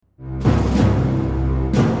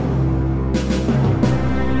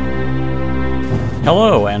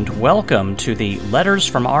Hello, and welcome to the Letters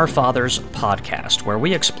from Our Fathers podcast, where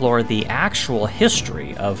we explore the actual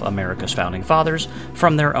history of America's founding fathers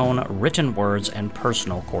from their own written words and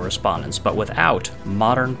personal correspondence, but without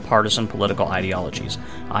modern partisan political ideologies.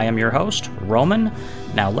 I am your host, Roman.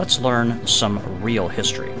 Now let's learn some real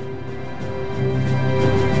history.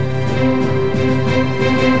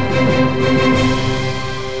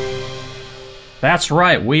 That's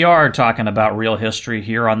right, we are talking about real history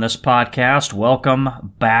here on this podcast.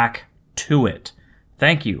 Welcome back to it.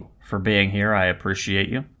 Thank you for being here. I appreciate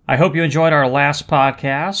you. I hope you enjoyed our last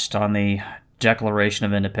podcast on the Declaration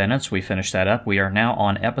of Independence. We finished that up. We are now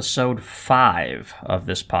on episode 5 of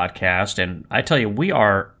this podcast, and I tell you, we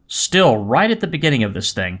are still right at the beginning of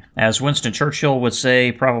this thing. As Winston Churchill would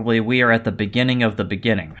say, probably we are at the beginning of the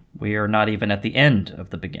beginning. We are not even at the end of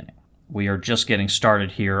the beginning. We are just getting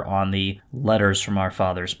started here on the Letters from Our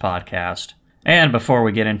Fathers podcast. And before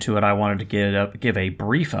we get into it, I wanted to give a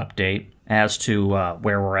brief update as to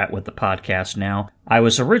where we're at with the podcast now. I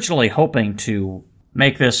was originally hoping to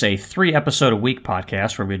make this a 3-episode-a-week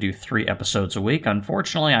podcast where we do 3 episodes a week.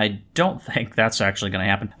 Unfortunately, I don't think that's actually going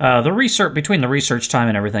to happen. Between the research time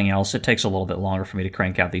and everything else, it takes a little bit longer for me to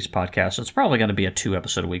crank out these podcasts. It's probably going to be a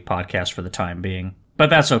 2-episode-a-week podcast for the time being. But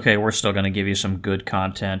that's okay. We're still going to give you some good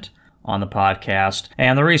content on the podcast.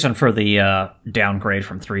 And the reason for the downgrade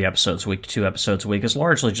from 3 episodes a week to 2 episodes a week is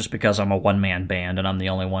largely just because I'm a one-man band and I'm the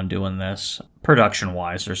only one doing this.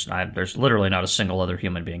 Production-wise, there's literally not a single other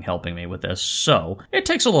human being helping me with this. So it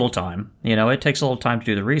takes a little time. It takes a little time to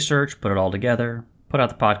do the research, put it all together, put out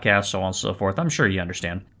the podcast, so on and so forth. I'm sure you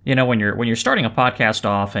understand. When you're starting a podcast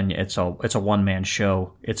off and it's a one-man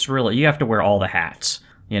show, it's really, you have to wear all the hats.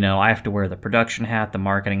 I have to wear the production hat, the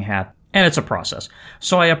marketing hat, and it's a process.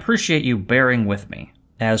 So I appreciate you bearing with me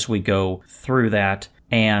as we go through that,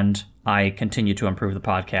 and I continue to improve the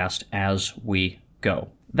podcast as we go.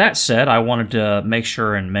 That said, I wanted to make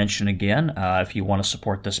sure and mention again, if you want to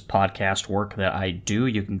support this podcast work that I do,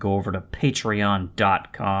 you can go over to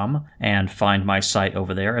patreon.com and find my site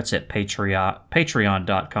over there. It's at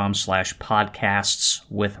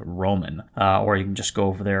patreon.com/podcastswithroman. Or you can just go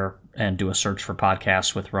over there and do a search for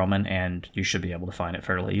Podcasts with Roman, and you should be able to find it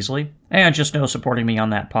fairly easily. And just know, supporting me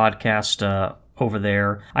on that podcast over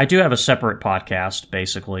there, I do have a separate podcast,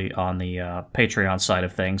 basically, on the Patreon side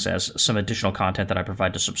of things, as some additional content that I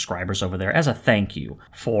provide to subscribers over there as a thank you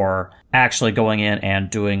for actually going in and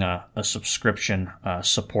doing a subscription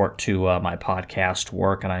support to my podcast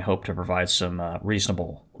work, and I hope to provide some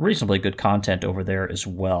reasonably good content over there as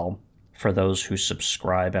well for those who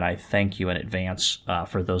subscribe, and I thank you in advance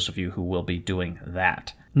for those of you who will be doing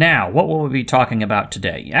that. Now, what will we be talking about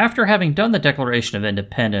today? After having done the Declaration of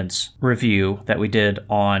Independence review that we did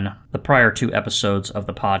on the prior 2 episodes of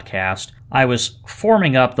the podcast, I was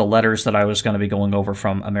forming up the letters that I was going to be going over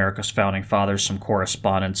from America's Founding Fathers, some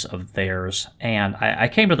correspondence of theirs, and I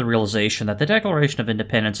came to the realization that the Declaration of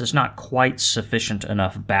Independence is not quite sufficient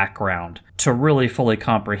enough background to really fully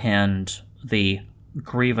comprehend the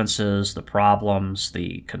grievances, the problems,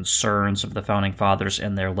 the concerns of the Founding Fathers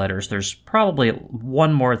in their letters. There's probably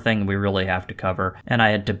one more thing we really have to cover, and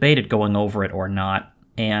I had debated going over it or not,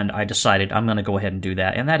 and I decided I'm going to go ahead and do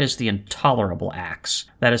that, and that is the Intolerable Acts.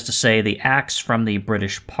 That is to say, the acts from the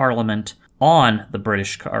British Parliament on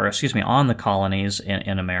the colonies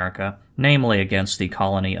in America, namely against the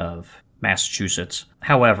colony of Massachusetts.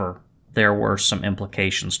 However, there were some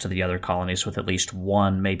implications to the other colonies with at least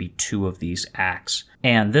 1, maybe 2 of these acts.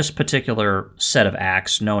 And this particular set of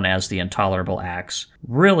acts, known as the Intolerable Acts,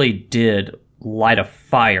 really did light a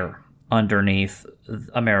fire underneath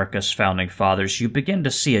America's founding fathers. You begin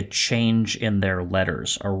to see a change in their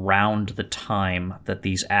letters around the time that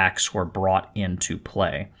these acts were brought into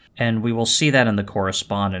play. And we will see that in the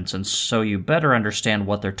correspondence. And so you better understand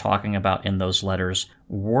what they're talking about in those letters.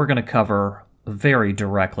 We're going to cover very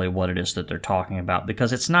directly what it is that they're talking about,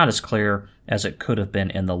 because it's not as clear as it could have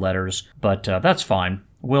been in the letters, but that's fine.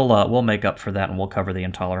 We'll make up for that, and we'll cover the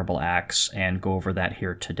Intolerable Acts and go over that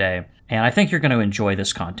here today. And I think you're going to enjoy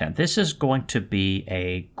this content. This is going to be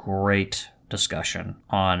a great discussion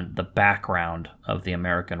on the background of the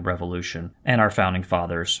American Revolution and our founding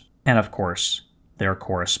fathers, and of course, their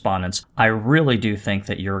correspondence. I really do think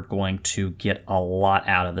that you're going to get a lot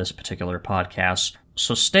out of this particular podcast.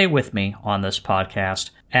 So stay with me on this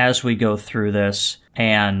podcast as we go through this,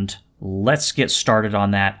 and let's get started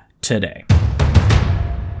on that today.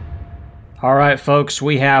 All right, folks,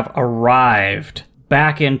 we have arrived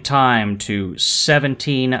back in time to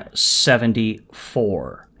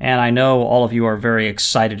 1774. And I know all of you are very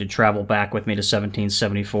excited to travel back with me to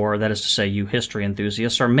 1774. That is to say, you history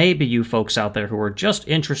enthusiasts, or maybe you folks out there who are just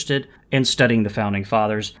interested in studying the Founding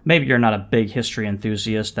Fathers. Maybe you're not a big history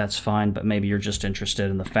enthusiast, that's fine, but maybe you're just interested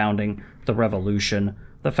in the founding, the revolution,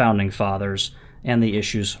 the Founding Fathers, and the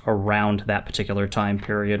issues around that particular time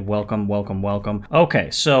period. Welcome, welcome, welcome.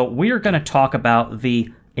 Okay, so we are going to talk about the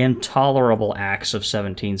intolerable acts of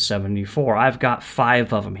 1774. I've got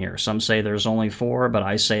 5 of them here. Some say there's only 4, but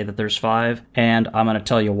I say that there's 5, and I'm going to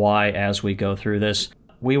tell you why as we go through this.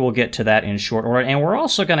 We will get to that in short order, and we're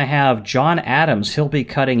also going to have John Adams. He'll be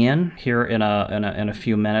cutting in here in a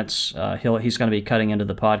few minutes. He's going to be cutting into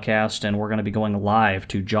the podcast, and we're going to be going live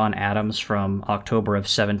to John Adams from October of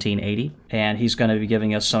 1780, and he's going to be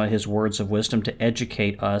giving us some of his words of wisdom to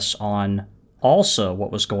educate us on also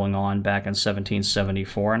what was going on back in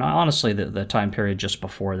 1774, and honestly the time period just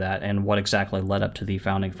before that, and what exactly led up to the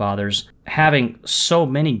Founding Fathers having so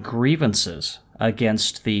many grievances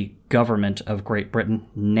against the government of Great Britain,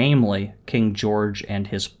 namely King George and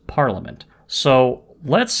his Parliament. So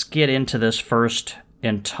let's get into this first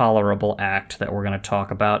intolerable act that we're going to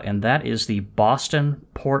talk about, and that is the Boston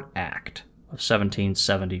Port Act of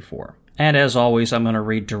 1774. And as always, I'm going to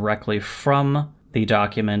read directly from the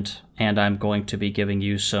document, and I'm going to be giving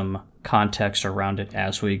you some context around it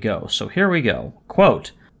as we go. So here we go.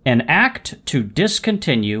 Quote, "An act to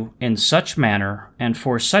discontinue in such manner and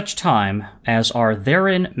for such time as are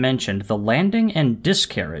therein mentioned the landing and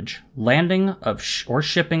discarriage, landing of or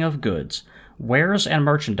shipping of goods, wares and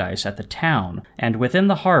merchandise at the town and within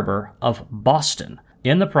the harbor of Boston,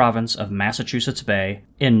 in the province of Massachusetts Bay,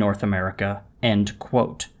 in North America." End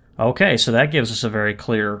quote. Okay, so that gives us a very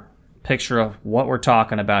clear picture of what we're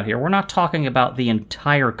talking about here. We're not talking about the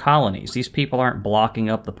entire colonies. These people aren't blocking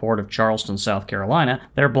up the port of Charleston, South Carolina.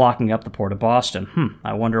 They're blocking up the port of Boston.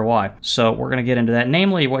 I wonder why. So we're going to get into that.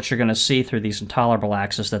 Namely, what you're going to see through these intolerable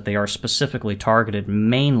acts is that they are specifically targeted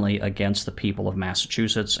mainly against the people of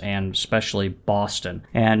Massachusetts and especially Boston.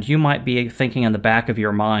 And you might be thinking in the back of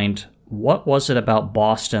your mind, what was it about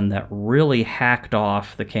Boston that really hacked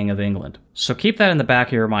off the King of England? So keep that in the back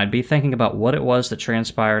of your mind. Be thinking about what it was that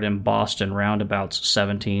transpired in Boston roundabouts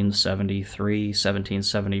 1773,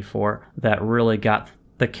 1774, that really got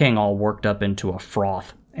the king all worked up into a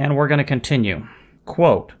froth. And we're going to continue.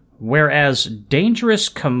 Quote, "Whereas dangerous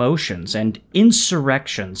commotions and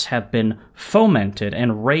insurrections have been fomented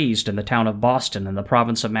and raised in the town of Boston in the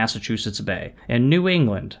province of Massachusetts Bay, in New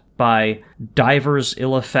England, by divers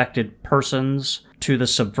ill-affected persons, to the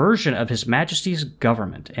subversion of His Majesty's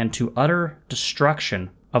government, and to utter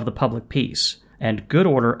destruction of the public peace and good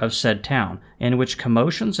order of said town, in which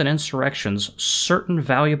commotions and insurrections certain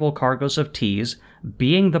valuable cargoes of teas,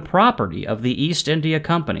 being the property of the East India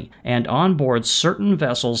Company, and on board certain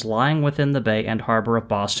vessels lying within the bay and harbor of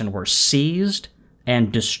Boston, were seized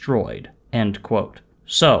and destroyed." End quote.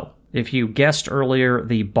 So, if you guessed earlier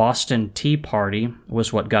the Boston Tea Party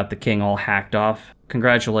was what got the king all hacked off,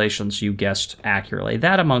 congratulations, you guessed accurately.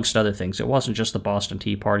 That amongst other things. It wasn't just the Boston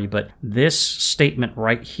Tea Party, but this statement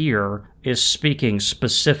right here is speaking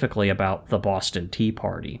specifically about the Boston Tea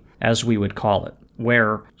Party, as we would call it,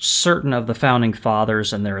 where certain of the Founding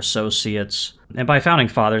Fathers and their associates, and by Founding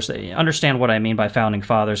Fathers, understand what I mean by Founding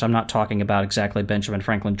Fathers. I'm not talking about exactly Benjamin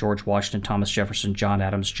Franklin, George Washington, Thomas Jefferson, John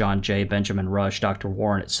Adams, John Jay, Benjamin Rush, Dr.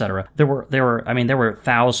 Warren, etc. There were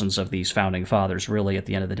thousands of these Founding Fathers, really, at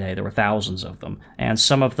the end of the day. There were thousands of them. And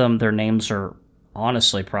some of them, their names are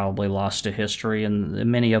honestly probably lost to history, and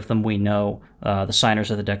many of them we know. The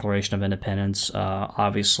signers of the Declaration of Independence,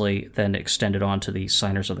 obviously then extended on to the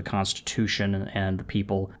signers of the Constitution and the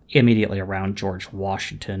people immediately around George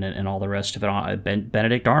Washington and all the rest of it.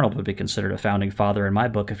 Benedict Arnold would be considered a founding father in my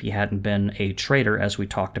book if he hadn't been a traitor, as we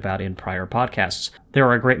talked about in prior podcasts. There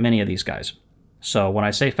are a great many of these guys. So when I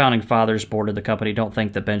say Founding Fathers boarded the company, don't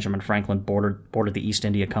think that Benjamin Franklin boarded the East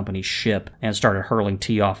India Company's ship and started hurling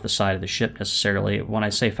tea off the side of the ship necessarily. When I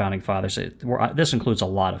say Founding Fathers, this includes a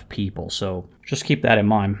lot of people, so just keep that in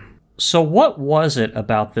mind. So what was it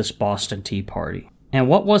about this Boston Tea Party? And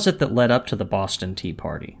what was it that led up to the Boston Tea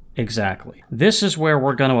Party? Exactly. This is where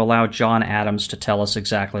we're going to allow John Adams to tell us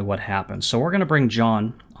exactly what happened. So we're going to bring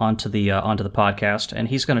John onto the podcast, and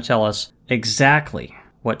he's going to tell us exactly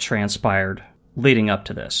what transpired leading up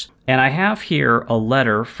to this. And I have here a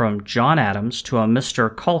letter from John Adams to a Mr.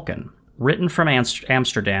 Culkin, written from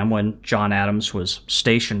Amsterdam when John Adams was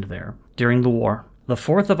stationed there during the war. The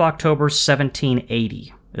 4th of October,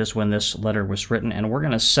 1780 is when this letter was written, and we're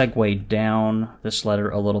going to segue down this letter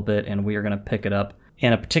a little bit, and we are going to pick it up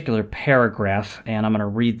in a particular paragraph, and I'm going to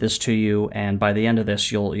read this to you, and by the end of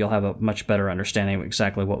this, you'll have a much better understanding of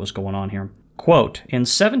exactly what was going on here. Quote, in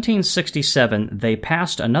 1767, they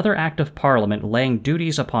passed another act of Parliament laying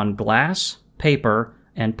duties upon glass, paper,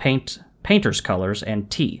 and painter's colors,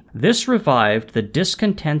 and tea. This revived the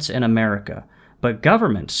discontents in America, but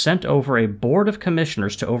government sent over a board of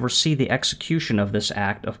commissioners to oversee the execution of this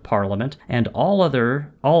act of Parliament, and all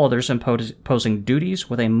others imposing duties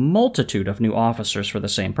with a multitude of new officers for the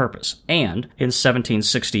same purpose. And, in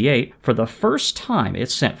 1768, for the first time, it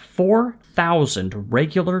sent 4,000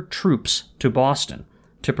 regular troops to Boston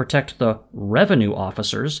to protect the revenue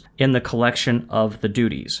officers in the collection of the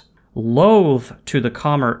duties. Loath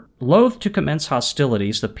to commence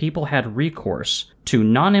hostilities, the people had recourse to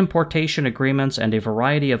non-importation agreements and a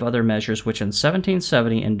variety of other measures which in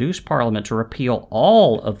 1770 induced Parliament to repeal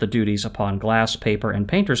all of the duties upon glass, paper, and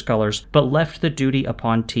painter's colors, but left the duty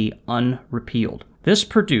upon tea unrepealed. This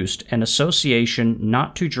produced an association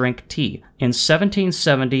not to drink tea. In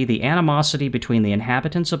 1770, the animosity between the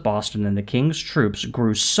inhabitants of Boston and the king's troops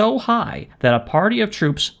grew so high that a party of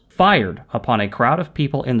troops fired upon a crowd of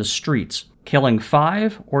people in the streets, killing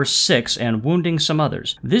 5 or 6 and wounding some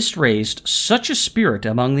others. This raised such a spirit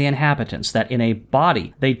among the inhabitants that in a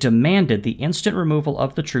body they demanded the instant removal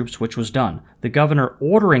of the troops, which was done, the governor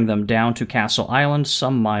ordering them down to Castle Island,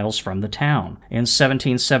 some miles from the town. In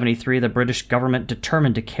 1773, the British government,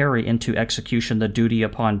 determined to carry into execution the duty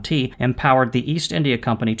upon tea, empowered the East India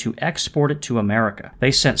Company to export it to America.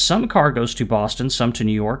 They sent some cargoes to Boston, some to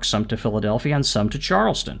New York, some to Philadelphia, and some to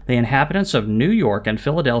Charleston. The inhabitants of New York and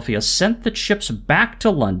Philadelphia sent the ships back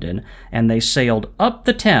to London, and they sailed up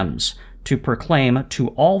the Thames to proclaim to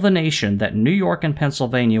all the nation that New York and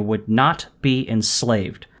Pennsylvania would not be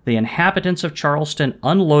enslaved. The inhabitants of Charleston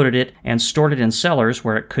unloaded it and stored it in cellars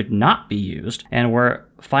where it could not be used, and where it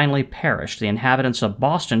finally perished. The inhabitants of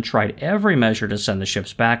Boston tried every measure to send the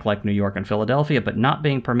ships back, like New York and Philadelphia, but not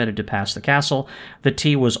being permitted to pass the castle, the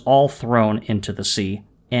tea was all thrown into the sea.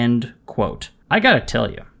 End quote. I gotta tell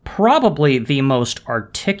you, probably the most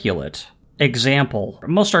articulate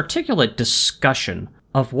discussion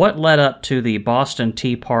of what led up to the Boston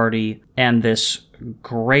Tea Party and this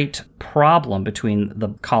great problem between the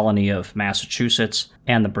colony of Massachusetts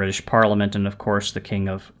and the British Parliament, and of course the King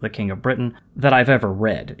of Britain, that I've ever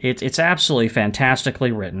read. It's absolutely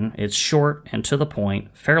fantastically written. It's short and to the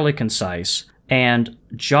point, fairly concise, and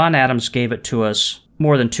John Adams gave it to us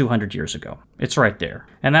more than 200 years ago. It's right there.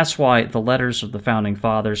 And that's why the Letters of the Founding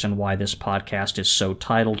Fathers, and why this podcast is so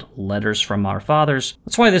titled Letters from Our Fathers,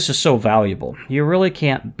 that's why this is so valuable. You really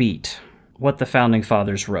can't beat what the Founding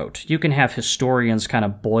Fathers wrote. You can have historians kind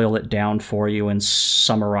of boil it down for you and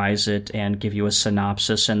summarize it and give you a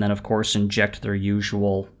synopsis, and then of course inject their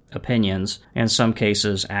usual opinions, in some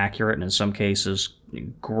cases accurate and in some cases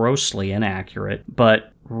grossly inaccurate.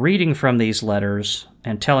 But reading from these letters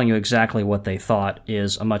and telling you exactly what they thought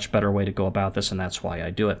is a much better way to go about this, and that's why I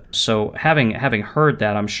do it. So having heard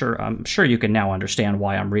that, I'm sure you can now understand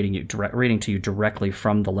why I'm reading to you directly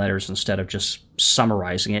from the letters instead of just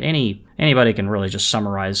summarizing it. Anybody can really just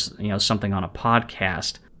summarize, something on a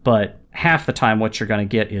podcast, but half the time what you're going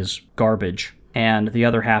to get is garbage, and the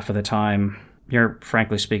other half of the time you're,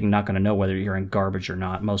 frankly speaking, not going to know whether you're in garbage or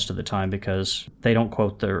not most of the time, because they don't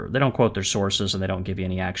quote their sources, and they don't give you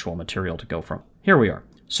any actual material to go from. Here we are.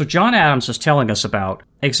 So John Adams is telling us about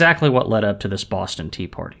exactly what led up to this Boston Tea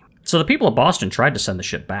Party. So the people of Boston tried to send the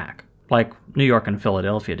ship back, like New York and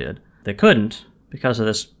Philadelphia did. They couldn't because of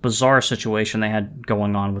this bizarre situation they had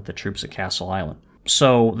going on with the troops at Castle Island.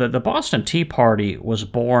 So the Boston Tea Party was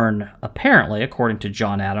born, apparently, according to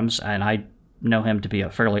John Adams, and I know him to be a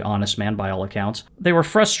fairly honest man by all accounts. They were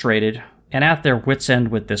frustrated and at their wits' end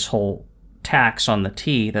with this whole tax on the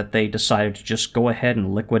tea that they decided to just go ahead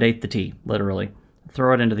and liquidate the tea, literally.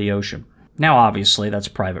 Throw it into the ocean. Now, obviously, that's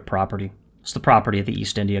private property. It's the property of the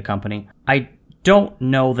East India Company. I don't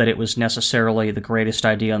know that it was necessarily the greatest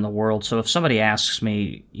idea in the world, so if somebody asks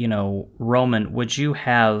me, Roman, would you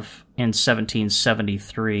have, in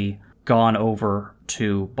 1773, gone over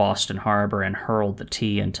to Boston Harbor and hurled the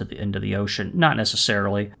tea into the ocean? Not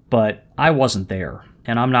necessarily, but I wasn't there,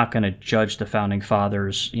 and I'm not going to judge the Founding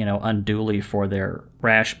Fathers, unduly for their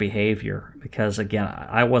rash behavior, because again,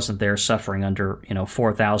 I wasn't there suffering under,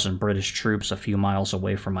 4,000 British troops a few miles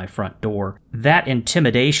away from my front door. That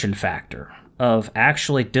intimidation factor of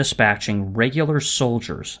actually dispatching regular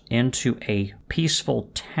soldiers into a peaceful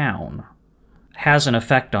town has an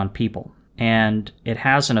effect on people. And it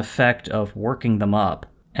has an effect of working them up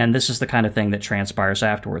And this is the kind of thing that transpires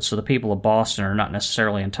afterwards. So the people of Boston are not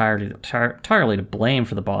necessarily entirely to blame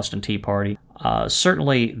for the Boston Tea Party.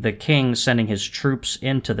 Certainly, the king sending his troops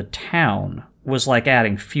into the town was like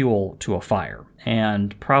adding fuel to a fire,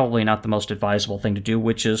 and probably not the most advisable thing to do,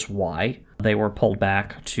 which is why they were pulled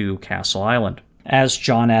back to Castle Island. As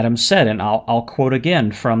John Adams said, and I'll quote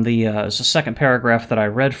again from the second paragraph that I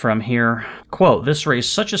read from here, quote, "This raised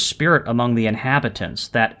such a spirit among the inhabitants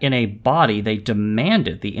that in a body they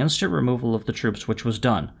demanded the instant removal of the troops, which was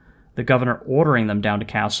done, the governor ordering them down to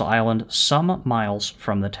Castle Island, some miles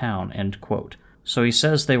from the town," end quote. So he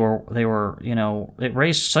says they were, it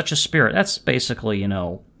raised such a spirit. That's basically,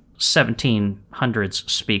 1700s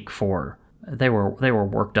speak for they were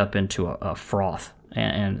worked up into a froth.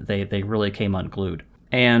 And they really came unglued.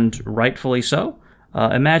 And rightfully so.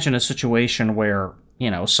 Imagine a situation where,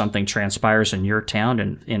 something transpires in your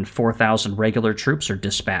town and 4,000 regular troops are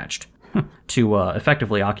dispatched to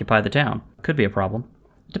effectively occupy the town. Could be a problem.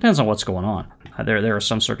 It depends on what's going on. There are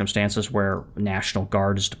some circumstances where National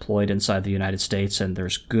Guard is deployed inside the United States and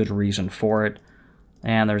there's good reason for it.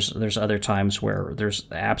 And there's other times where there's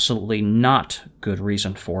absolutely not good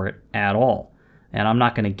reason for it at all. And I'm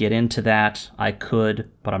not going to get into that. I could,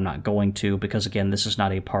 but I'm not going to, because again, this is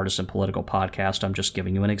not a partisan political podcast. I'm just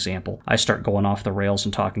giving you an example. I start going off the rails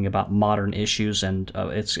and talking about modern issues, and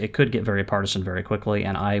it could get very partisan very quickly,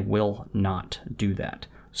 and I will not do that.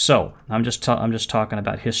 So I'm just talking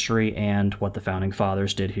about history and what the founding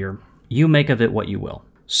fathers did here. You make of it what you will.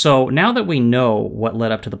 So now that we know what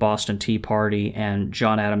led up to the Boston Tea Party, and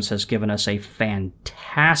John Adams has given us a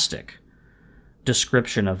fantastic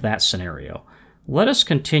description of that scenario, let us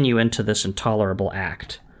continue into this intolerable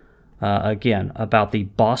act, again, about the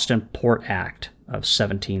Boston Port Act of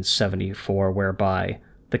 1774, whereby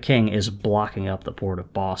the king is blocking up the port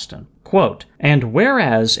of Boston. Quote, "And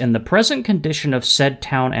whereas in the present condition of said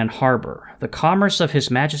town and harbor, the commerce of His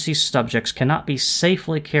Majesty's subjects cannot be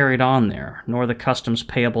safely carried on there, nor the customs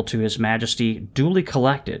payable to His Majesty duly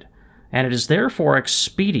collected, and it is therefore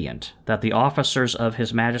expedient that the officers of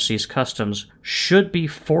His Majesty's customs should be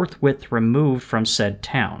forthwith removed from said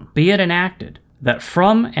town. Be it enacted, that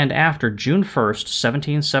from and after June 1st,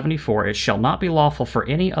 1774, it shall not be lawful for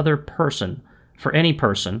any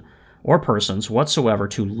person or persons whatsoever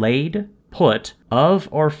to lade, put, of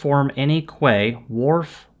or form any quay,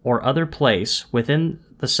 wharf, or other place within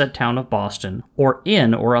the said town of Boston, or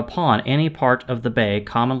in or upon any part of the bay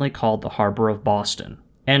commonly called the harbor of Boston."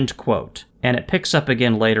 End quote. And it picks up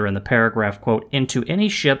again later in the paragraph, quote, "Into any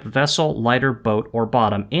ship, vessel, lighter, boat, or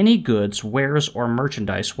bottom, any goods, wares, or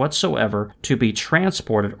merchandise whatsoever to be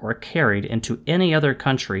transported or carried into any other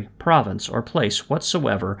country, province, or place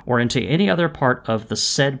whatsoever, or into any other part of the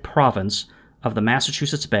said province of the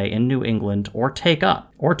Massachusetts Bay in New England, or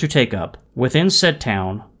to take up, within said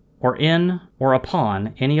town, or in or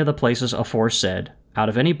upon any of the places aforesaid, out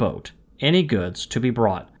of any boat, any goods to be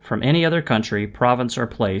brought from any other country, province, or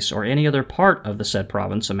place, or any other part of the said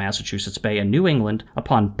province of Massachusetts Bay and New England,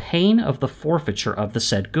 upon pain of the forfeiture of the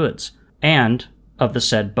said goods, and of the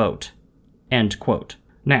said boat." End quote.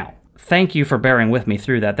 Now, thank you for bearing with me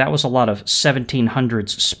through that. That was a lot of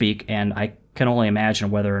 1700s speak, and I can only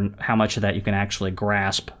imagine how much of that you can actually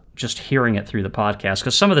grasp just hearing it through the podcast,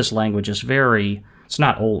 because some of this language is it's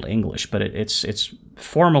not Old English, but it's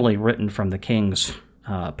formally written from the king's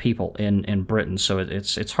people in Britain, so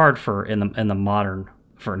it's hard for in the modern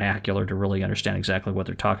vernacular to really understand exactly what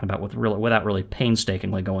they're talking about without really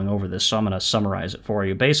painstakingly going over this. So I'm going to summarize it for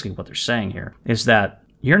you. Basically, what they're saying here is that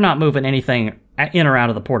you're not moving anything in or out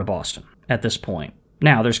of the port of Boston at this point.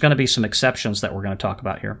 Now, there's going to be some exceptions that we're going to talk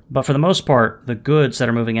about here, but for the most part, the goods that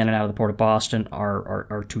are moving in and out of the port of Boston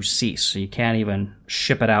are to cease. So you can't even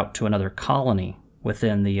ship it out to another colony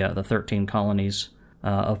within the 13 colonies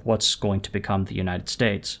of what's going to become the United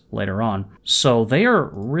States later on. So they are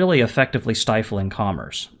really effectively stifling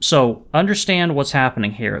commerce. So understand what's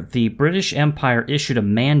happening here. The British Empire issued a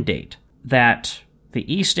mandate that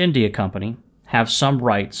the East India Company have some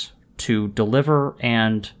rights to deliver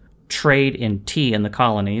and trade in tea in the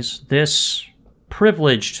colonies. This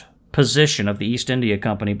privileged position of the East India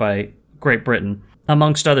Company by Great Britain,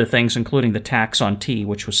 amongst other things, including the tax on tea,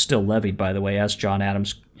 which was still levied, by the way, as John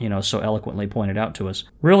Adams so eloquently pointed out to us,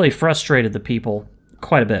 really frustrated the people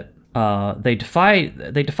quite a bit. They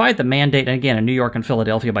defied the mandate, and again, in New York and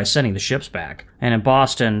Philadelphia, by sending the ships back. And in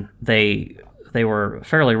Boston, they were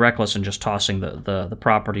fairly reckless in just tossing the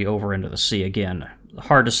property over into the sea. Again,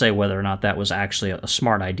 hard to say whether or not that was actually a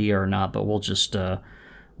smart idea or not, but we'll just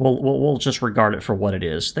regard it for what it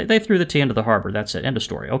is. They threw the tea into the harbor. That's it. End of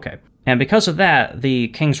story. Okay. And because of that, the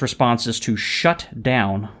king's response is to shut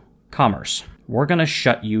down commerce we're going to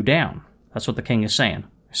shut you down. That's what the king is saying.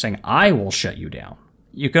 He's saying, I will shut you down.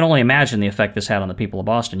 You can only imagine the effect this had on the people of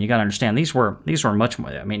Boston. You got to understand these were much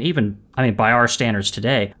more. By our standards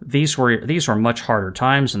today, these were much harder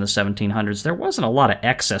times in the 1700s. There wasn't a lot of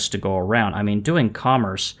excess to go around. Doing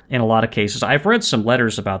commerce in a lot of cases. I've read some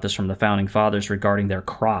letters about this from the founding fathers regarding their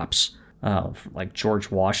crops. Like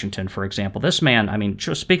George Washington, for example. This man,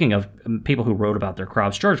 speaking of people who wrote about their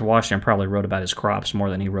crops, George Washington probably wrote about his crops more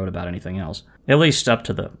than he wrote about anything else. At least up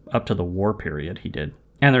to the war period, he did.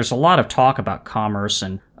 And there's a lot of talk about commerce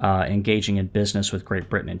and engaging in business with Great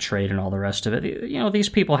Britain and trade and all the rest of it. These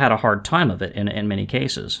people had a hard time of it in many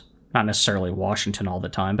cases. Not necessarily Washington all the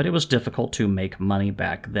time, but it was difficult to make money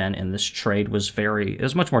back then, and this trade was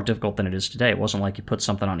much more difficult than it is today. It wasn't like you put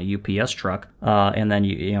something on a UPS truck and then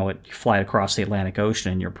you fly across the Atlantic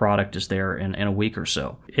Ocean and your product is there in a week or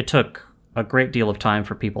so. It took a great deal of time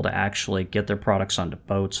for people to actually get their products onto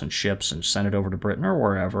boats and ships and send it over to Britain or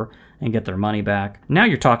wherever and get their money back. Now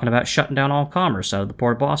you're talking about shutting down all commerce out of the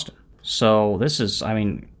Port of Boston. So this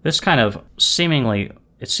kind of seemingly,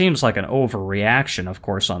 it seems like an overreaction, of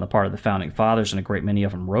course, on the part of the Founding Fathers, and a great many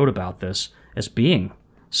of them wrote about this as being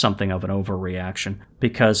something of an overreaction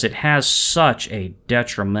because it has such a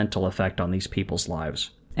detrimental effect on these people's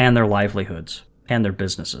lives and their livelihoods and their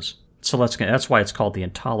businesses. So that's why it's called the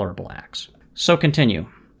Intolerable Acts. So continue.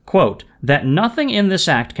 Quote, that nothing in this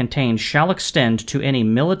act contained shall extend to any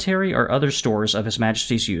military or other stores of His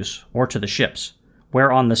Majesty's use, or to the ships,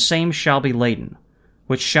 whereon the same shall be laden,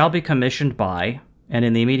 which shall be commissioned by, and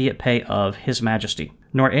in the immediate pay of, His Majesty,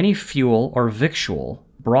 nor any fuel or victual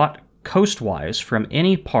brought coastwise from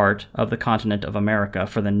any part of the continent of America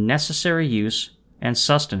for the necessary use and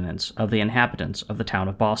sustenance of the inhabitants of the town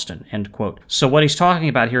of Boston, end quote. So what he's talking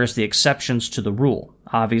about here is the exceptions to the rule.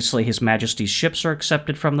 Obviously, His Majesty's ships are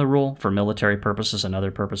excepted from the rule for military purposes and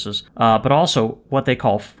other purposes, but also what they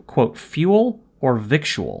call, quote, fuel or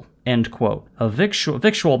victual, end quote. A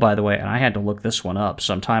victual, by the way, and I had to look this one up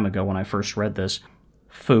some time ago when I first read this,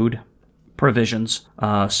 food, provisions.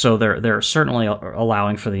 So they're certainly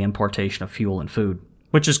allowing for the importation of fuel and food,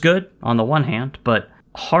 which is good on the one hand, but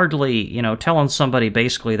hardly, telling somebody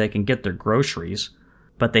basically they can get their groceries,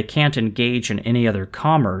 but they can't engage in any other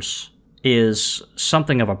commerce is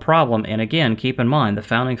something of a problem. And again, keep in mind, the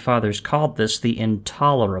Founding Fathers called this the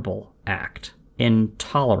Intolerable Act.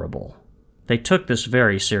 Intolerable. They took this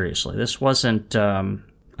very seriously. This wasn't a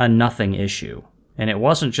nothing issue. And it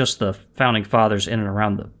wasn't just the Founding Fathers in and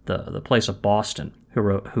around the place of Boston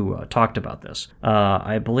who talked about this.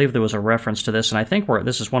 I believe there was a reference to this, and I think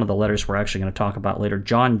this is one of the letters we're actually going to talk about later.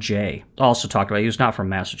 John Jay also talked about it. He was not from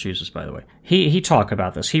Massachusetts, by the way. He talked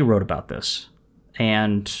about this. He wrote about this.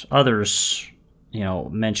 And others,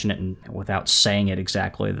 mention it without saying it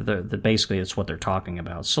exactly. Basically, it's what they're talking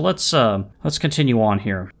about. So let's continue on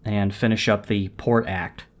here and finish up the Port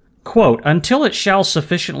Act. Quote, until it shall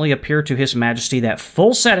sufficiently appear to His Majesty that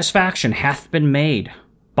full satisfaction hath been made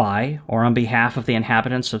by or on behalf of the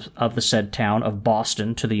inhabitants of the said town of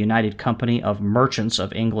Boston to the United Company of Merchants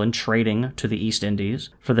of England trading to the East Indies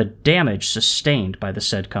for the damage sustained by the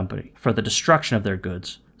said company, for the destruction of their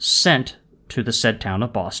goods, sent to the said town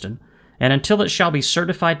of Boston, and until it shall be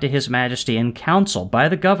certified to His Majesty in council by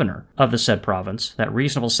the governor of the said province that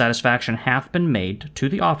reasonable satisfaction hath been made to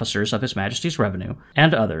the officers of His Majesty's revenue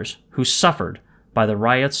and others who suffered by the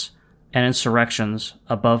riots and insurrections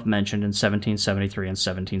above mentioned in 1773 and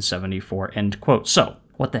 1774, end quote. So,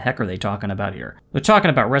 what the heck are they talking about here? They're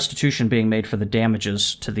talking about restitution being made for the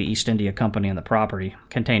damages to the East India Company and the property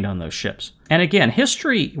contained on those ships. And again,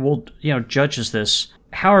 history will, judges this.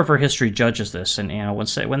 However, history judges this, and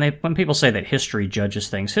when people say that history judges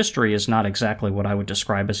things, history is not exactly what I would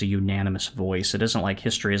describe as a unanimous voice. It isn't like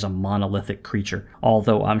history is a monolithic creature,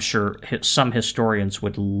 although I'm sure some historians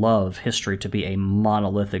would love history to be a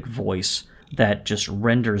monolithic voice that just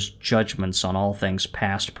renders judgments on all things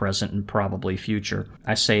past, present, and probably future.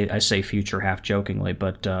 I say future half jokingly,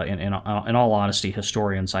 but in all honesty,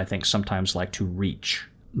 historians I think sometimes like to reach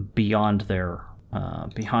beyond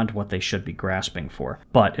beyond what they should be grasping for.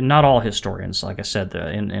 But not all historians, like I said,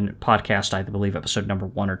 in podcast, I believe episode number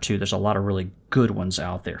 1 or 2, there's a lot of really good ones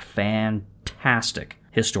out there. Fantastic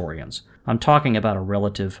historians. I'm talking about a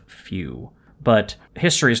relative few. But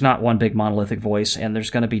history is not one big monolithic voice, and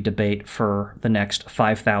there's going to be debate for the next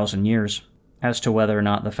 5,000 years as to whether or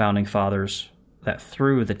not the Founding Fathers that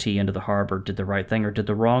threw the tea into the harbor did the right thing or did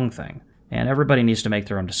the wrong thing. And everybody needs to make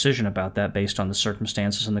their own decision about that based on the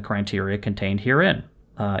circumstances and the criteria contained herein,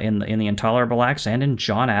 in the Intolerable Acts and in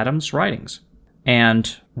John Adams' writings.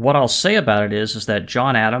 And what I'll say about it is that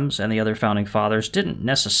John Adams and the other Founding Fathers didn't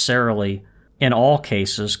necessarily in all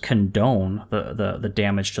cases, condone the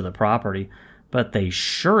damage to the property, but they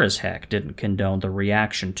sure as heck didn't condone the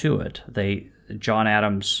reaction to it. John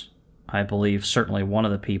Adams, I believe, certainly one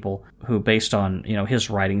of the people who, based on his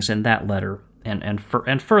writings in that letter and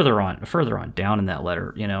further on down in that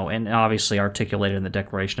letter, and obviously articulated in the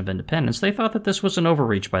Declaration of Independence, they thought that this was an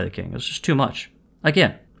overreach by the king. It was just too much.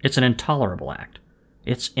 Again, it's an intolerable act.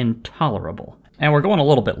 It's intolerable. And we're going a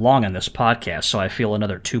little bit long on this podcast, so I feel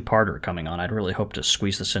another two-parter coming on. I'd really hope to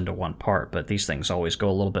squeeze this into one part, but these things always go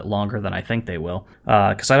a little bit longer than I think they will,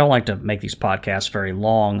 because I don't like to make these podcasts very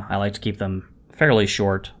long. I like to keep them fairly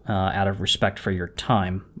short, out of respect for your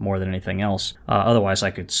time more than anything else. Otherwise, I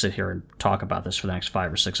could sit here and talk about this for the next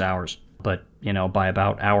 5 or 6 hours. But, by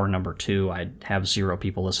about hour number 2, I'd have 0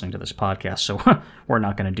 people listening to this podcast, so we're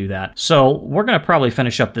not going to do that. So we're going to probably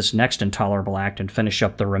finish up this next intolerable act and finish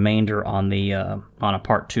up the remainder on a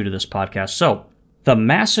part 2 to this podcast. So, the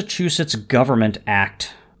Massachusetts Government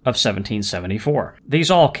Act of 1774.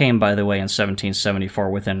 These all came, by the way, in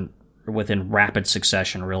 1774 within rapid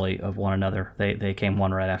succession, really, of one another. They came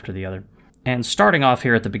one right after the other. And starting off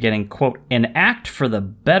here at the beginning, quote, "An act for the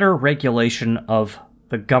better regulation of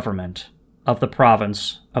the government of the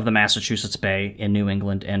province of the Massachusetts Bay in New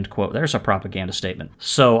England," end quote. There's a propaganda statement.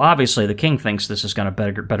 So obviously the king thinks this is going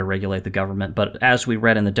to better regulate the government, but as we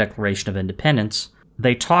read in the Declaration of Independence,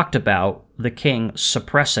 they talked about the king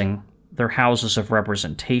suppressing their houses of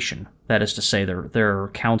representation. That is to say, their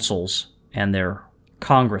councils and their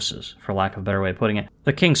congresses, for lack of a better way of putting it.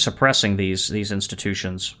 The king suppressing these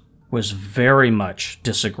institutions was very much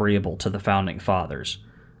disagreeable to the Founding Fathers,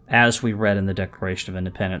 as we read in the Declaration of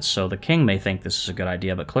Independence. So the king may think this is a good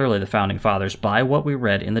idea, but clearly the Founding Fathers, by what we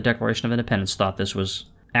read in the Declaration of Independence, thought this was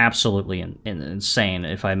absolutely insane,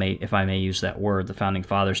 if I may use that word. The Founding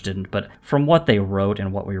Fathers didn't, but from what they wrote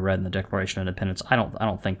and what we read in the Declaration of Independence, I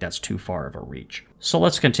don't think that's too far of a reach. So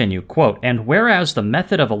let's continue. Quote, "And whereas the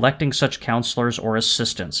method of electing such counselors or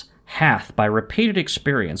assistants hath by repeated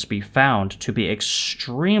experience be found to be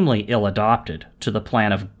extremely ill adopted to the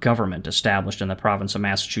plan of government established in the province of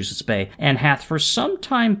Massachusetts Bay, and hath for some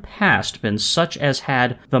time past been such as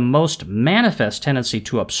had the most manifest tendency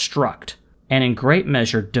to obstruct, and in great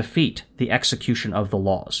measure defeat the execution of the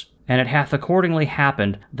laws. And it hath accordingly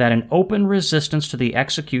happened that an open resistance to the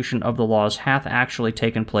execution of the laws hath actually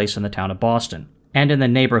taken place in the town of Boston, and in the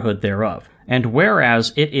neighborhood thereof. And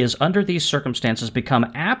whereas it is under these circumstances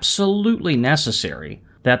become absolutely necessary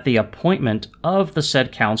that the appointment of the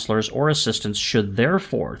said counselors or assistants should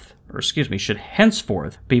henceforth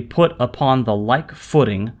be put upon the like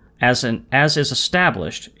footing as is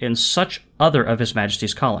established in such other of His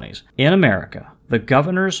Majesty's colonies in America, the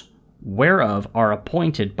governors whereof are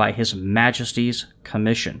appointed by His Majesty's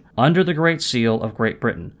commission under the Great Seal of Great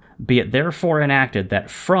Britain. Be it therefore enacted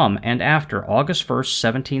that from and after August 1st,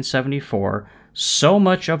 1774, so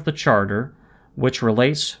much of the charter which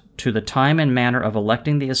relates to the time and manner of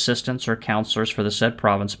electing the assistants or counselors for the said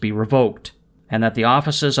province be revoked, and that the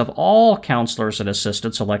offices of all counselors and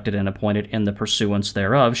assistants elected and appointed in the pursuance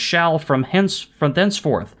thereof shall from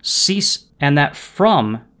thenceforth cease, and that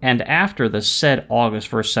from and after the said August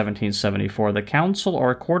 1st, 1774, the council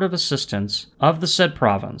or court of assistants of the said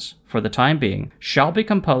province, for the time being, shall be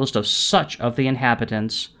composed of such of the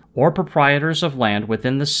inhabitants or proprietors of land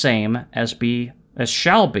within the same as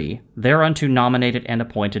shall be thereunto nominated and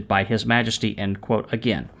appointed by His Majesty," end quote.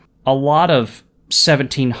 Again, a lot of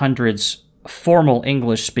 1700s formal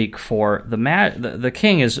English speak for the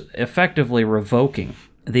king is effectively revoking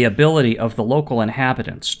the ability of the local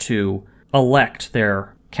inhabitants to elect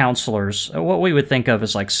their counselors, what we would think of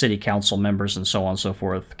as like city council members and so on and so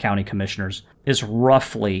forth, county commissioners, is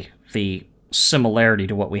roughly the similarity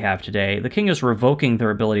to what we have today. The king is revoking their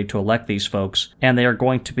ability to elect these folks, and they are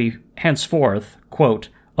going to be henceforth, quote,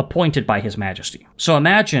 appointed by His Majesty. So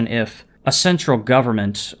imagine if a central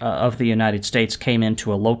government of the United States came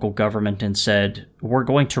into a local government and said, "We're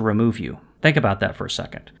going to remove you." Think about that for a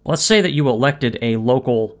second. Let's say that you elected a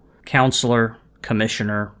local counselor,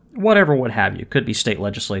 commissioner, whatever would have you, could be state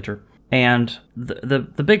legislature, and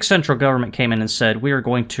the big central government came in and said, "We are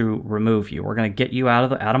going to remove you. We're going to get you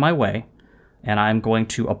out of my way, and I'm going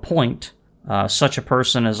to appoint such a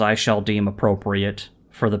person as I shall deem appropriate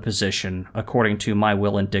for the position, according to my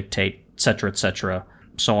will and dictate, etc.,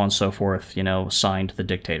 so on and so forth, signed the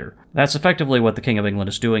dictator." That's effectively what the King of England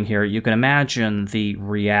is doing here. You can imagine the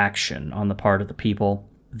reaction on the part of the people,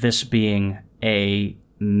 this being a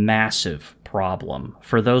massive problem.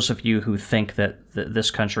 For those of you who think that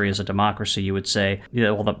this country is a democracy, you would say,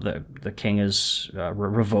 well, the king is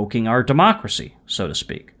revoking our democracy, so to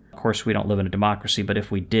speak. Of course, we don't live in a democracy, but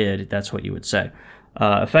if we did, that's what you would say.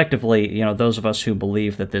 Effectively, those of us who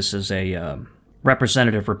believe that this is a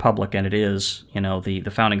representative republic, and it is,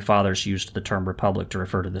 the founding fathers used the term republic to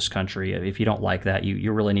refer to this country. If you don't like that,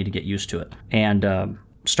 you really need to get used to it and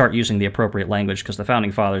start using the appropriate language, because the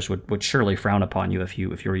founding fathers would surely frown upon you if you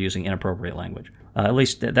were using inappropriate language. At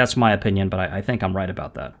least that's my opinion, but I think I'm right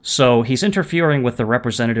about that. So he's interfering with the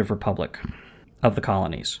representative republic of the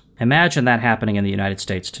colonies. Imagine that happening in the United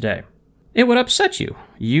States today. It would upset you.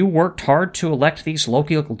 You worked hard to elect these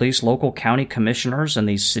local county commissioners and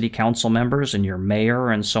these city council members and your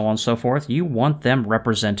mayor and so on and so forth. You want them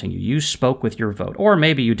representing you. You spoke with your vote. Or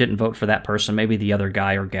maybe you didn't vote for that person. Maybe the other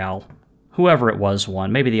guy or gal, whoever it was,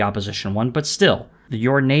 won. Maybe the opposition won. But still,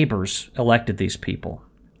 your neighbors elected these people.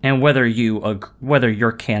 And whether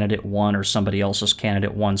your candidate won or somebody else's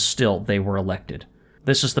candidate won, still they were elected.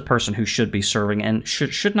 This is the person who should be serving and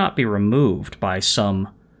should not be removed by some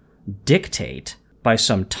dictate, by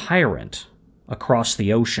some tyrant across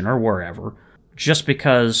the ocean or wherever, just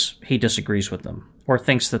because he disagrees with them or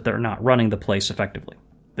thinks that they're not running the place effectively.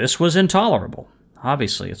 This was intolerable.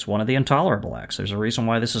 Obviously, it's one of the intolerable acts. There's a reason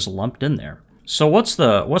why this is lumped in there. So what's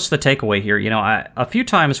the takeaway here? A few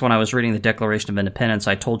times when I was reading the Declaration of Independence,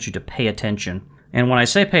 I told you to pay attention. And when I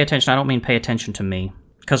say pay attention, I don't mean pay attention to me,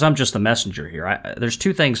 because I'm just the messenger here. There's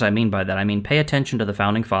two things I mean by that. I mean pay attention to the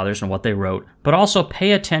Founding Fathers and what they wrote, but also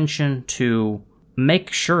pay attention to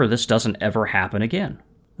make sure this doesn't ever happen again.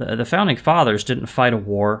 The Founding Fathers didn't fight a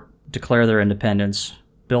war, declare their independence,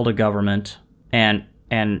 build a government, and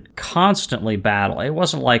constantly battle. It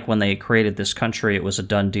wasn't like when they created this country, it was a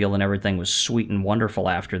done deal and everything was sweet and wonderful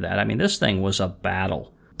after that. I mean, this thing was a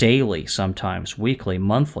battle. Daily, sometimes, weekly,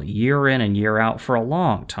 monthly, year in and year out for a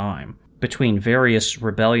long time, between various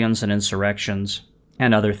rebellions and insurrections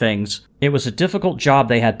and other things. It was a difficult job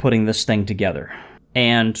they had putting this thing together.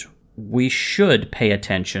 And we should pay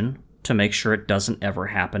attention to make sure it doesn't ever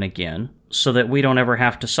happen again, so that we don't ever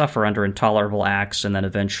have to suffer under intolerable acts and then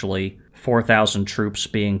eventually 4,000 troops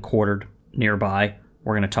being quartered nearby.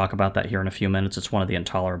 We're going to talk about that here in a few minutes. It's one of the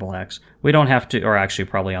intolerable acts. We don't have to, or actually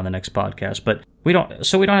probably on the next podcast, but we don't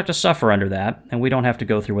have to suffer under that, and we don't have to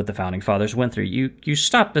go through what the Founding Fathers went through. You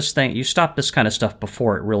stop this thing, you stop this kind of stuff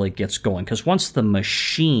before it really gets going, because once the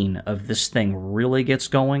machine of this thing really gets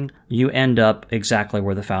going, you end up exactly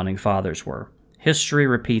where the Founding Fathers were. History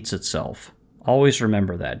repeats itself. Always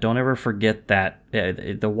remember that. Don't ever forget that.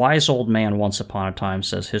 The wise old man once upon a time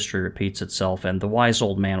says history repeats itself, and the wise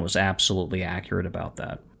old man was absolutely accurate about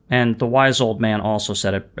that. And the wise old man also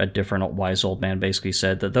said, a different wise old man basically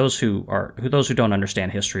said that those who don't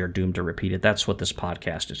understand history are doomed to repeat it. That's what this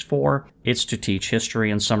podcast is for. It's to teach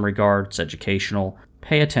history in some regard. It's educational.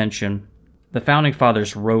 Pay attention. The Founding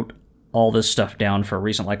Fathers wrote all this stuff down for a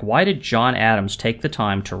reason. Like, why did John Adams take the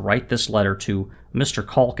time to write this letter to Mr.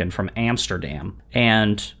 Culkin from Amsterdam?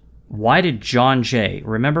 And why did John Jay,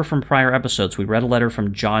 remember from prior episodes, we read a letter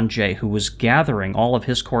from John Jay, who was gathering all of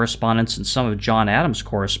his correspondence and some of John Adams'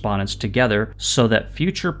 correspondence together so that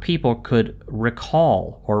future people could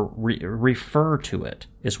recall or refer to it,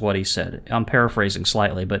 is what he said. I'm paraphrasing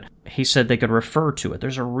slightly, but he said they could refer to it.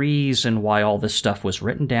 There's a reason why all this stuff was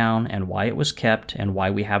written down and why it was kept and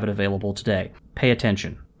why we have it available today. Pay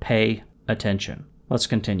attention. Pay attention. Let's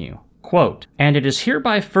continue. Quote, "And it is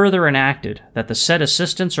hereby further enacted that the said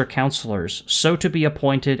assistants or counselors so to be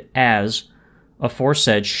appointed as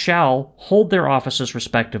aforesaid shall hold their offices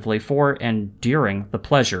respectively for and during the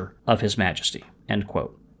pleasure of His Majesty." End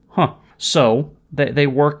quote. So they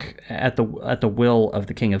work at the will of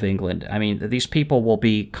the King of England. I mean, these people will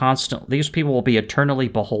be eternally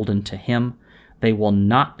beholden to him. They will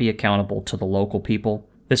not be accountable to the local people.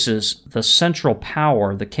 This is the central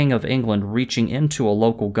power, the King of England reaching into a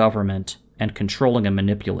local government and controlling and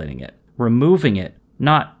manipulating it, removing it,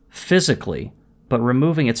 not physically, but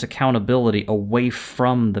removing its accountability away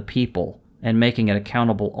from the people and making it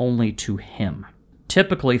accountable only to him.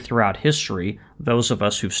 Typically throughout history, those of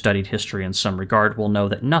us who've studied history in some regard will know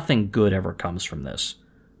that nothing good ever comes from this.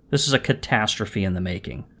 This is a catastrophe in the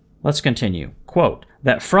making. Let's continue. Quote,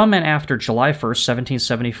 "That from and after July 1st,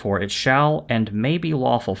 1774, it shall and may be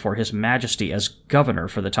lawful for His Majesty as governor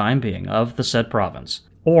for the time being of the said province,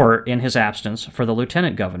 or in his absence for the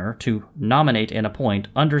lieutenant governor to nominate and appoint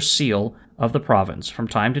under seal of the province from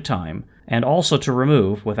time to time, and also to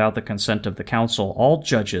remove, without the consent of the council, all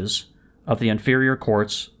judges of the inferior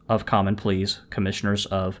courts of common pleas, commissioners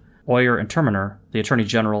of oyer and terminer, the attorney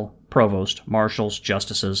general, provost, marshals,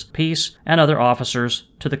 justices, peace, and other officers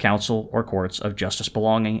to the council or courts of justice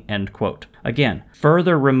belonging." End quote. Again,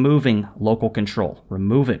 further removing local control.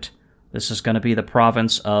 Remove it. This is going to be the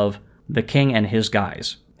province of the king and his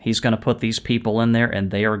guys, He's going to put these people in there, and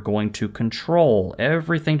they are going to control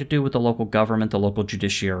everything to do with the local government, the local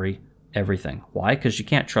judiciary, everything. Why? Because you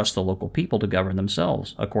can't trust the local people to govern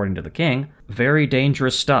themselves, according to the king. Very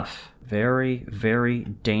dangerous stuff. Very, very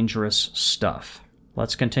dangerous stuff.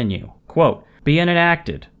 Let's continue. Quote, "Be it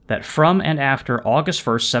enacted that from and after August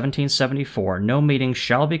 1st, 1774, no meeting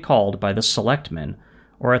shall be called by the selectmen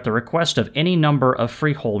or at the request of any number of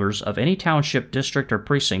freeholders of any township, district, or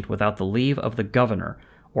precinct without the leave of the governor,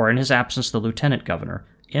 or in his absence the lieutenant governor,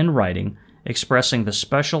 in writing, expressing the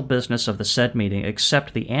special business of the said meeting,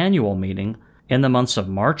 except the annual meeting in the months of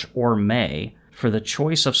March or May, for the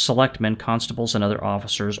choice of selectmen, constables, and other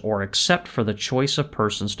officers, or except for the choice of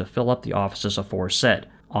persons to fill up the offices aforesaid,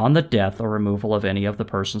 on the death or removal of any of the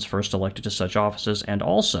persons first elected to such offices, and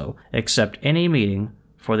also except any meeting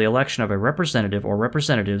for the election of a representative or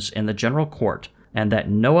representatives in the general court, and that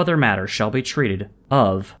no other matter shall be treated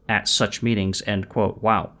of at such meetings." End quote.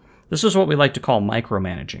 Wow. This is what we like to call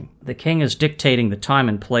micromanaging. The king is dictating the time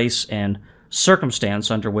and place and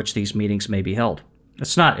circumstance under which these meetings may be held.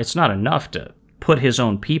 It's not enough to put his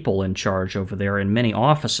own people in charge over there in many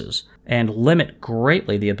offices and limit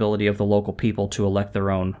greatly the ability of the local people to elect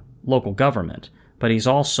their own local government. But he's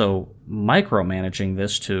also micromanaging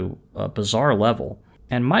this to a bizarre level.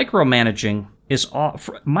 And micromanaging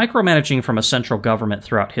from a central government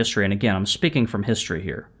throughout history, and again, I'm speaking from history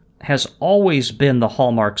here, has always been the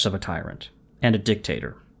hallmarks of a tyrant and a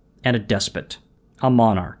dictator and a despot, a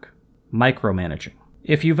monarch. Micromanaging.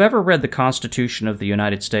 If you've ever read the Constitution of the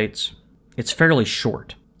United States, it's fairly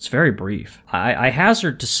short. It's very brief. I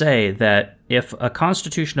hazard to say that if a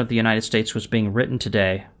Constitution of the United States was being written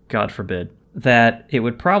today, God forbid, that it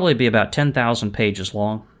would probably be about 10,000 pages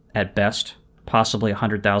long at best, possibly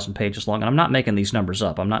 100,000 pages long. And I'm not making these numbers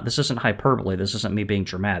up. This isn't hyperbole. This isn't me being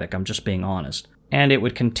dramatic. I'm just being honest. And it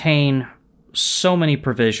would contain so many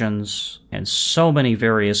provisions and so many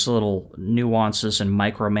various little nuances and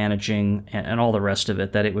micromanaging and all the rest of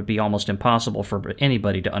it that it would be almost impossible for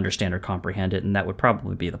anybody to understand or comprehend it, and that would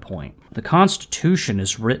probably be the point. The Constitution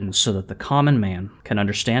is written so that the common man can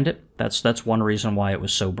understand it. That's one reason why it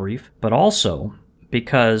was so brief. But also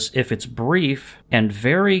because if it's brief and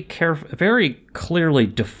very clearly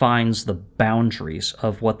defines the boundaries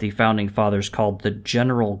of what the Founding Fathers called the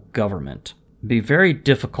general government, it'd be very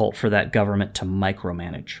difficult for that government to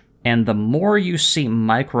micromanage. And the more you see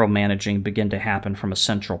micromanaging begin to happen from a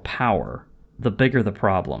central power, the bigger the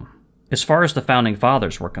problem. As far as the Founding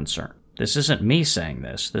Fathers were concerned, this isn't me saying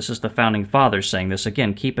this. This is the Founding Fathers saying this.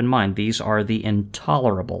 Again, keep in mind, these are the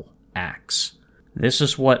intolerable acts. This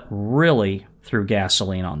is what really threw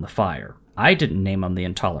gasoline on the fire. I didn't name them the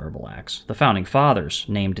intolerable acts. The Founding Fathers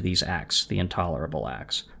named these acts the intolerable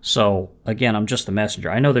acts. So, again, I'm just the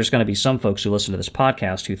messenger. I know there's going to be some folks who listen to this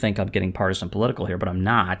podcast who think I'm getting partisan political here, but I'm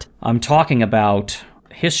not. I'm talking about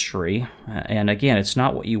history, and again, it's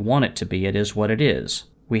not what you want it to be. It is what it is.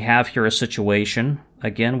 We have here a situation.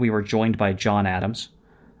 Again, we were joined by John Adams,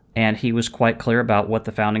 and he was quite clear about what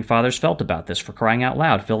the Founding Fathers felt about this. For crying out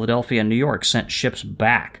loud, Philadelphia and New York sent ships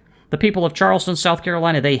back. The people of Charleston, South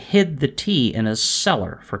Carolina, they hid the tea in a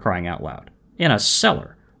cellar, for crying out loud. In a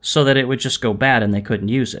cellar, so that it would just go bad and they couldn't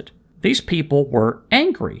use it. These people were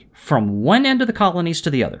angry from one end of the colonies to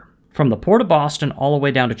the other. From the port of Boston all the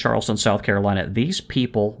way down to Charleston, South Carolina, these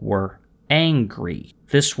people were angry.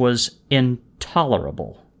 This was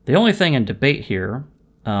intolerable. The only thing in debate here,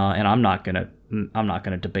 and I'm not going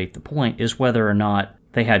to debate the point, is whether or not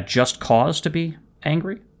they had just cause to be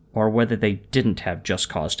angry, or whether they didn't have just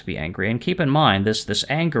cause to be angry. And keep in mind, this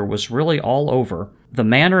anger was really all over the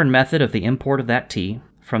manner and method of the import of that tea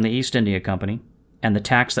from the East India Company and the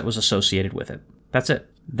tax that was associated with it. That's it.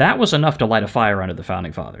 That was enough to light a fire under the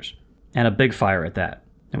Founding Fathers, and a big fire at that.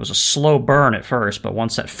 It was a slow burn at first, but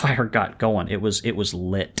once that fire got going, it was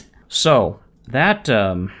lit. So that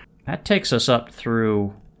takes us up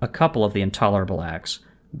through a couple of the intolerable acts.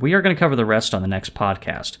 We are going to cover the rest on the next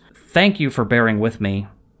podcast. Thank you for bearing with me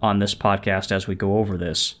on this podcast as we go over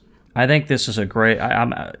this. I think this is a great...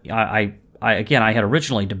 I had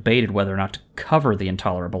originally debated whether or not to cover the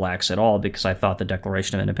intolerable acts at all because I thought the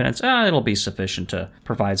Declaration of Independence, it'll be sufficient to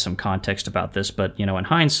provide some context about this. But, in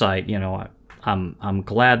hindsight, I'm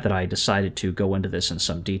glad that I decided to go into this in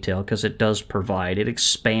some detail because it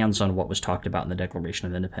expands on what was talked about in the Declaration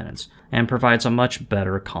of Independence and provides a much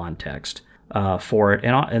better context for it.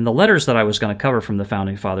 And the letters that I was going to cover from the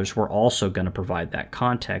Founding Fathers were also going to provide that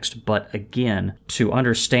context. But again, to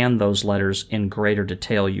understand those letters in greater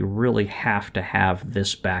detail, you really have to have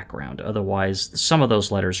this background. Otherwise, some of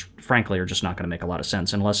those letters, frankly, are just not going to make a lot of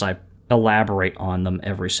sense unless I elaborate on them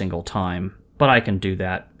every single time. But I can do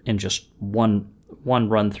that in just one one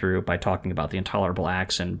run-through by talking about the Intolerable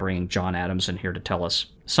Acts and bringing John Adams in here to tell us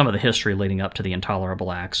some of the history leading up to the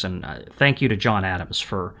Intolerable Acts. And thank you to John Adams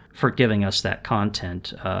for giving us that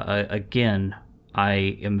content. Again,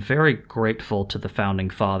 I am very grateful to the Founding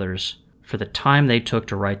Fathers for the time they took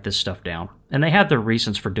to write this stuff down. And they had their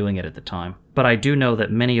reasons for doing it at the time. But I do know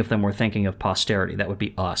that many of them were thinking of posterity, that would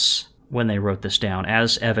be us, when they wrote this down,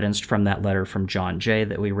 as evidenced from that letter from John Jay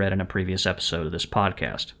that we read in a previous episode of this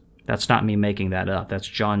podcast. That's not me making that up. That's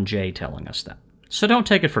John Jay telling us that. So don't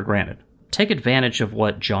take it for granted. Take advantage of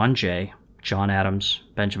what John Jay, John Adams,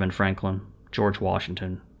 Benjamin Franklin, George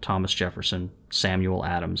Washington, Thomas Jefferson, Samuel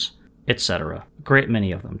Adams, etc. A great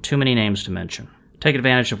many of them. Too many names to mention. Take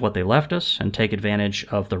advantage of what they left us, and take advantage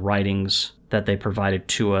of the writings that they provided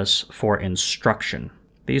to us for instruction.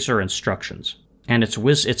 These are instructions. And it's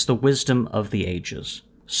the wisdom of the ages.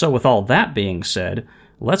 So with all that being said,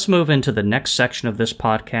 let's move into the next section of this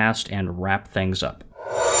podcast and wrap things up.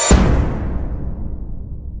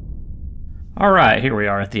 All right, here we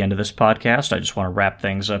are at the end of this podcast. I just want to wrap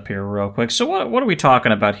things up here real quick. So what are we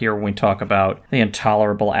talking about here when we talk about the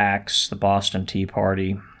Intolerable Acts, the Boston Tea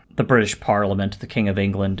Party, the British Parliament, the King of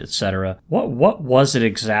England, etc.? What was it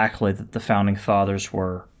exactly that the Founding Fathers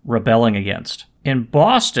were rebelling against? In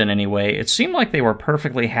Boston, anyway, it seemed like they were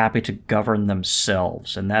perfectly happy to govern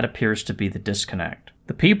themselves, and that appears to be the disconnect.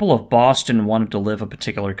 The people of Boston wanted to live a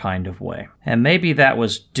particular kind of way, and maybe that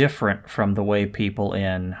was different from the way people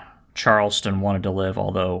in Charleston wanted to live,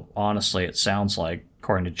 although honestly it sounds like,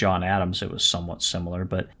 according to John Adams, it was somewhat similar.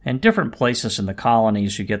 But in different places in the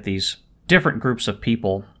colonies, you get these different groups of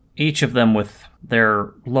people, each of them with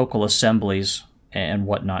their local assemblies and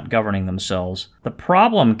whatnot governing themselves. The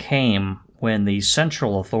problem came when the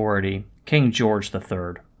central authority, King George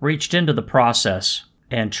III, reached into the process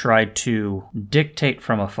and tried to dictate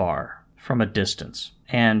from afar, from a distance,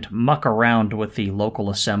 and muck around with the local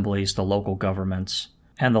assemblies, the local governments,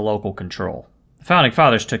 and the local control. The Founding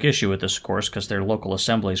Fathers took issue with this, of course, because their local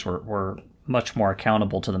assemblies were much more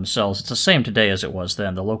accountable to themselves. It's the same today as it was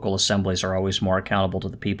then. The local assemblies are always more accountable to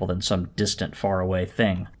the people than some distant, faraway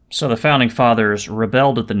thing. So the Founding Fathers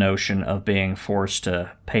rebelled at the notion of being forced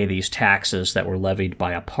to pay these taxes that were levied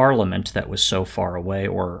by a parliament that was so far away,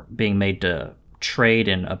 or being made to trade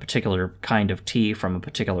in a particular kind of tea from a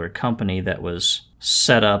particular company that was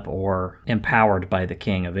set up or empowered by the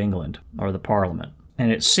King of England, or the Parliament.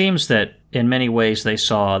 And it seems that in many ways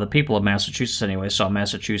the people of Massachusetts anyway, saw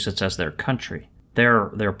Massachusetts as their country,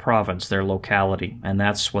 their province, their locality, and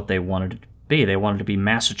that's what they wanted to be. They wanted to be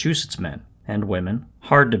Massachusetts men and women.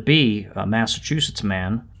 Hard to be a Massachusetts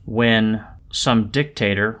man when some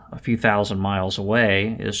dictator a few thousand miles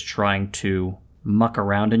away is trying to muck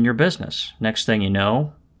around in your business. Next thing you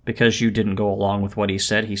know, because you didn't go along with what he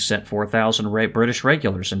said, he sent 4,000 British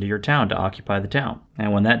regulars into your town to occupy the town.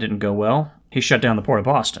 And when that didn't go well, he shut down the Port of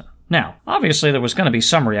Boston. Now, obviously there was going to be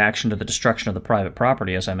some reaction to the destruction of the private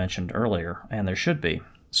property, as I mentioned earlier, and there should be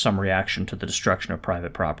some reaction to the destruction of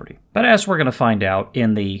private property. But as we're going to find out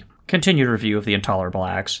in the continued review of the Intolerable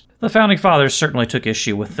Acts, the Founding Fathers certainly took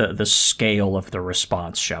issue with the scale of the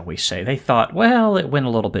response, shall we say. They thought, well, it went a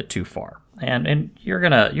little bit too far. And you're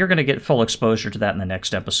gonna get full exposure to that in the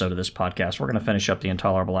next episode of this podcast. We're gonna finish up the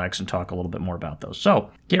Intolerable Acts and talk a little bit more about those.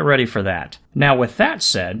 So get ready for that. Now, with that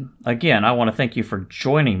said, again, I want to thank you for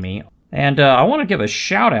joining me, and I want to give a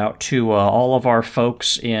shout out to all of our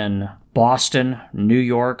folks in Boston, New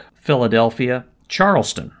York, Philadelphia,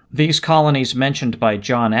 Charleston. These colonies mentioned by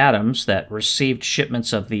John Adams that received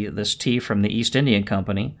shipments of this tea from the East India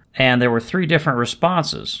Company, and there were 3 different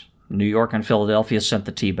responses. New York and Philadelphia sent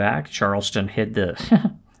the tea back. Charleston hid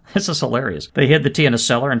the... This is hilarious. They hid the tea in a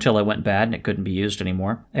cellar until it went bad and it couldn't be used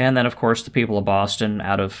anymore. And then, of course, the people of Boston,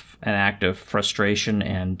 out of an act of frustration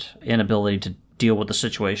and inability to deal with the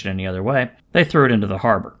situation any other way, they threw it into the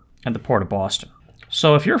harbor at the Port of Boston.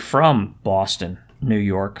 So if you're from Boston, New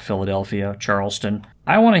York, Philadelphia, Charleston,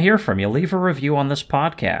 I want to hear from you. Leave a review on this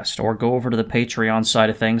podcast, or go over to the Patreon side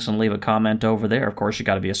of things and leave a comment over there. Of course, you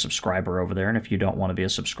got to be a subscriber over there, and if you don't want to be a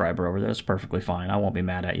subscriber over there, that's perfectly fine. I won't be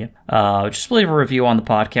mad at you. Just leave a review on the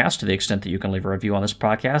podcast to the extent that you can leave a review on this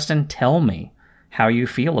podcast, and tell me how you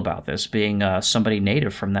feel about this, being somebody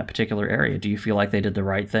native from that particular area. Do you feel like they did the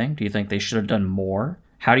right thing? Do you think they should have done more?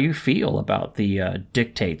 How do you feel about the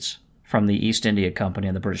dictates from the East India Company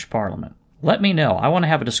and the British Parliament? Let me know. I want to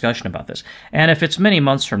have a discussion about this. And if it's many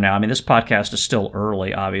months from now, I mean, this podcast is still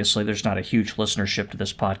early, obviously. There's not a huge listenership to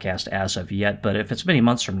this podcast as of yet. But if it's many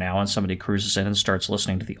months from now and somebody cruises in and starts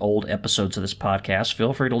listening to the old episodes of this podcast,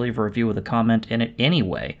 feel free to leave a review with a comment in it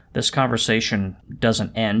anyway. This conversation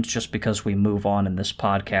doesn't end just because we move on in this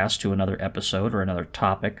podcast to another episode or another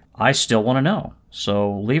topic. I still want to know.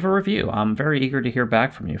 So leave a review. I'm very eager to hear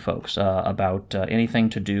back from you folks about anything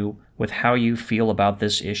to do with how you feel about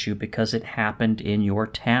this issue because it happened in your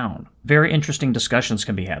town. Very interesting discussions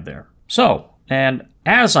can be had there. So, and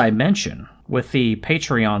as I mentioned, with the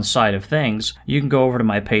Patreon side of things, you can go over to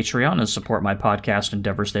my Patreon and support my podcast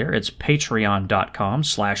endeavors there. It's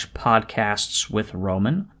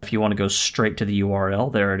patreon.com/podcastswithroman. If you want to go straight to the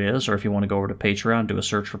URL, there it is. Or if you want to go over to Patreon, do a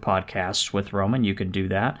search for Podcasts with Roman, you can do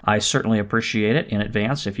that. I certainly appreciate it in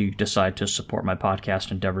advance if you decide to support my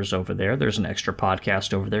podcast endeavors over there. There's an extra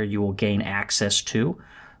podcast over there you will gain access to.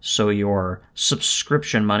 So your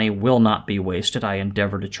subscription money will not be wasted. I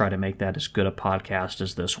endeavor to try to make that as good a podcast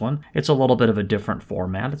as this one. It's a little bit of a different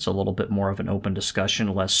format. It's a little bit more of an open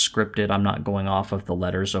discussion, less scripted. I'm not going off of the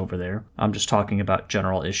letters over there. I'm just talking about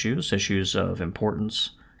general issues of importance,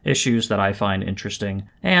 issues that I find interesting,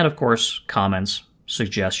 and of course, comments,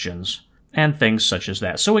 suggestions, and things such as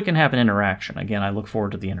that, so we can have an interaction. Again, I look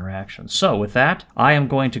forward to the interaction. So with that, I am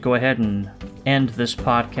going to go ahead and end this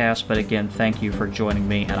podcast, but again, thank you for joining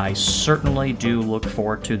me, and I certainly do look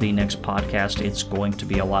forward to the next podcast. It's going to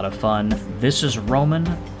be a lot of fun. This is Roman,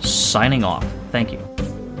 signing off. Thank you.